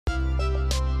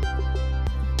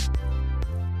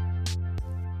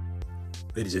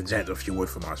Ladies and gents, a few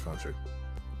words from our sponsor.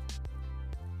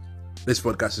 This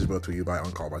podcast is brought to you by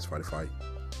Encore by Spotify.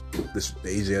 This is the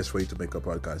easiest way to make a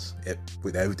podcast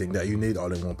with everything that you need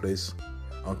all in one place.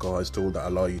 Encore has tools that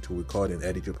allow you to record and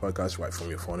edit your podcast right from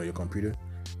your phone or your computer.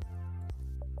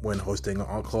 When hosting on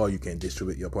Encore, you can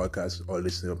distribute your podcast or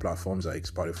listen to platforms like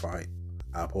Spotify,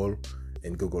 Apple,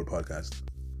 and Google Podcasts.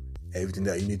 Everything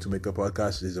that you need to make a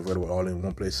podcast is available all in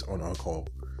one place on Encore.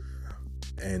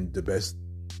 And the best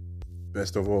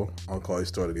of all, Encore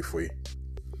is totally free.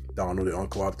 Download the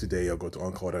Encore app today or go to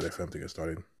encore.fm to get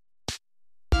started.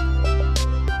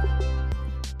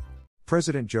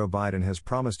 President Joe Biden has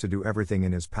promised to do everything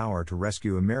in his power to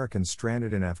rescue Americans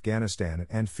stranded in Afghanistan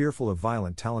and fearful of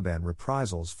violent Taliban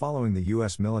reprisals following the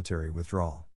U.S. military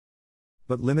withdrawal.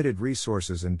 But limited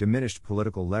resources and diminished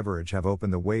political leverage have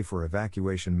opened the way for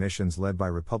evacuation missions led by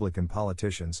Republican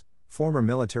politicians, former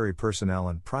military personnel,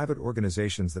 and private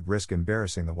organizations that risk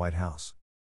embarrassing the White House.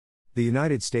 The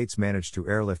United States managed to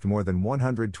airlift more than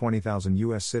 120,000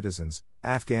 U.S. citizens,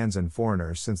 Afghans and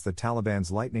foreigners since the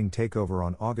Taliban's lightning takeover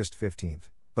on August 15,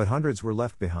 but hundreds were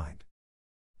left behind.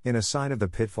 In a sign of the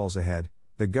pitfalls ahead,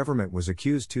 the government was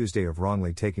accused Tuesday of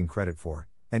wrongly taking credit for,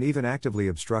 and even actively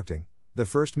obstructing, the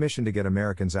first mission to get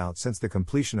Americans out since the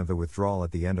completion of the withdrawal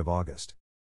at the end of August.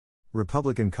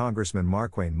 Republican Congressman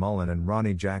Markwayne Mullin and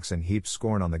Ronnie Jackson heaped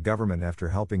scorn on the government after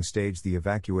helping stage the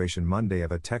evacuation Monday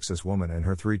of a Texas woman and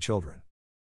her 3 children.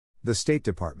 The State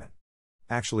Department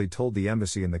actually told the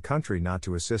embassy in the country not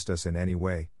to assist us in any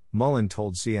way, Mullin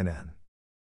told CNN.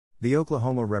 The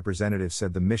Oklahoma representative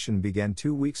said the mission began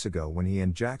 2 weeks ago when he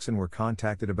and Jackson were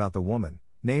contacted about the woman,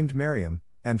 named Miriam,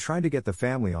 and tried to get the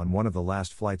family on one of the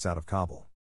last flights out of Kabul.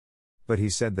 But he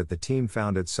said that the team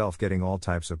found itself getting all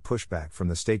types of pushback from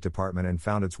the State Department and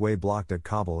found its way blocked at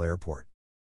Kabul airport.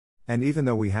 And even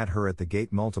though we had her at the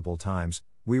gate multiple times,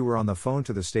 we were on the phone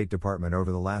to the State Department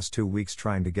over the last 2 weeks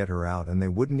trying to get her out and they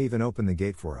wouldn't even open the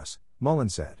gate for us, Mullin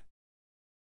said.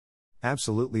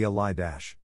 Absolutely a lie.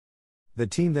 The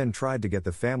team then tried to get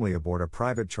the family aboard a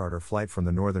private charter flight from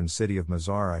the northern city of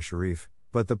Mazar-i-Sharif,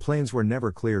 but the planes were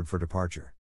never cleared for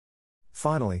departure.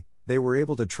 Finally, they were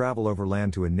able to travel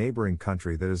overland to a neighboring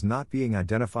country that is not being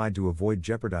identified to avoid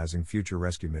jeopardizing future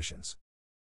rescue missions.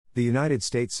 The United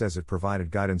States says it provided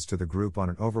guidance to the group on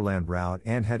an overland route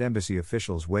and had embassy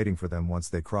officials waiting for them once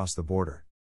they crossed the border.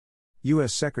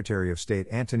 U.S. Secretary of State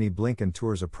Antony Blinken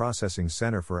tours a processing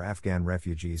center for Afghan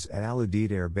refugees at Al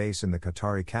Udeid Air Base in the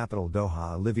Qatari capital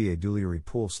Doha. Olivier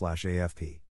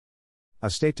Duliry-Pool/AFP. A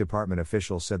State Department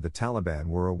official said the Taliban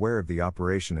were aware of the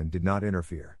operation and did not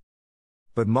interfere.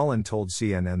 But Mullin told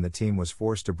CNN the team was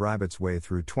forced to bribe its way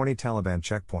through 20 Taliban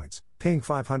checkpoints, paying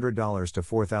 $500 to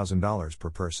 $4,000 per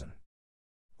person.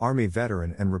 Army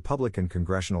veteran and Republican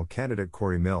congressional candidate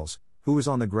Corey Mills, who was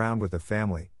on the ground with the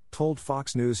family, told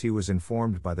Fox News he was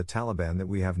informed by the Taliban that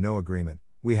we have no agreement,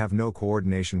 we have no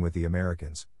coordination with the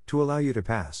Americans, to allow you to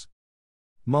pass.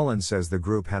 Mullin says the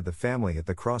group had the family at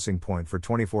the crossing point for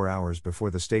 24 hours before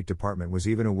the State Department was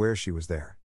even aware she was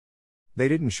there. They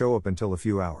didn't show up until a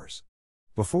few hours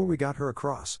before we got her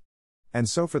across. And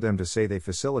so for them to say they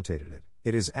facilitated it,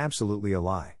 it is absolutely a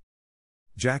lie.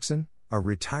 Jackson, a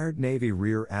retired Navy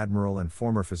Rear Admiral and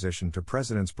former physician to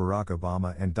Presidents Barack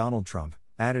Obama and Donald Trump,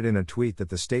 added in a tweet that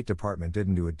the State Department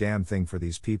didn't do a damn thing for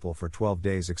these people for 12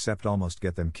 days except almost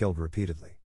get them killed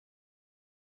repeatedly.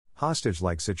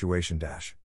 Hostage-like situation.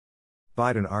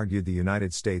 Biden argued the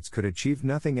United States could achieve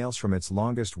nothing else from its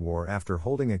longest war after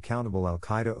holding accountable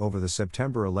al-Qaeda over the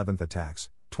September 11 attacks,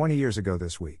 20 years ago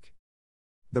this week.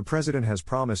 The president has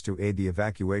promised to aid the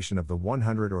evacuation of the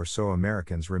 100 or so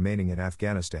Americans remaining in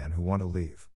Afghanistan who want to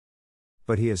leave.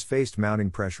 But he has faced mounting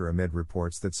pressure amid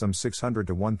reports that some 600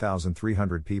 to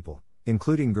 1,300 people,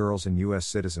 including girls and U.S.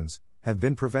 citizens, have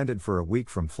been prevented for a week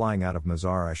from flying out of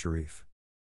Mazar-i-Sharif.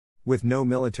 With no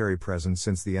military presence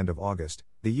since the end of August,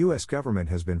 the U.S. government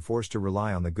has been forced to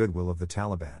rely on the goodwill of the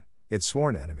Taliban, its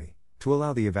sworn enemy, to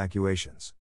allow the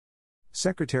evacuations.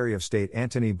 Secretary of State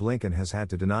Antony Blinken has had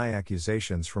to deny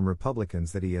accusations from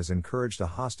Republicans that he has encouraged a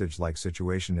hostage-like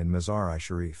situation in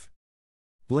Mazar-i-Sharif.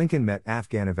 Blinken met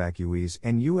Afghan evacuees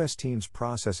and U.S. teams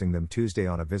processing them Tuesday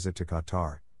on a visit to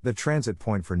Qatar, the transit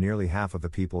point for nearly half of the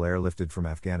people airlifted from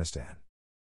Afghanistan.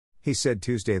 He said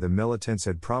Tuesday the militants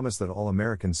had promised that all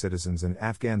American citizens and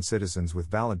Afghan citizens with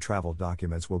valid travel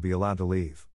documents will be allowed to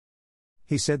leave.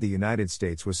 He said the United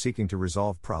States was seeking to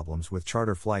resolve problems with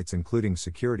charter flights including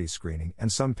security screening and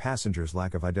some passengers'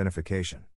 lack of identification.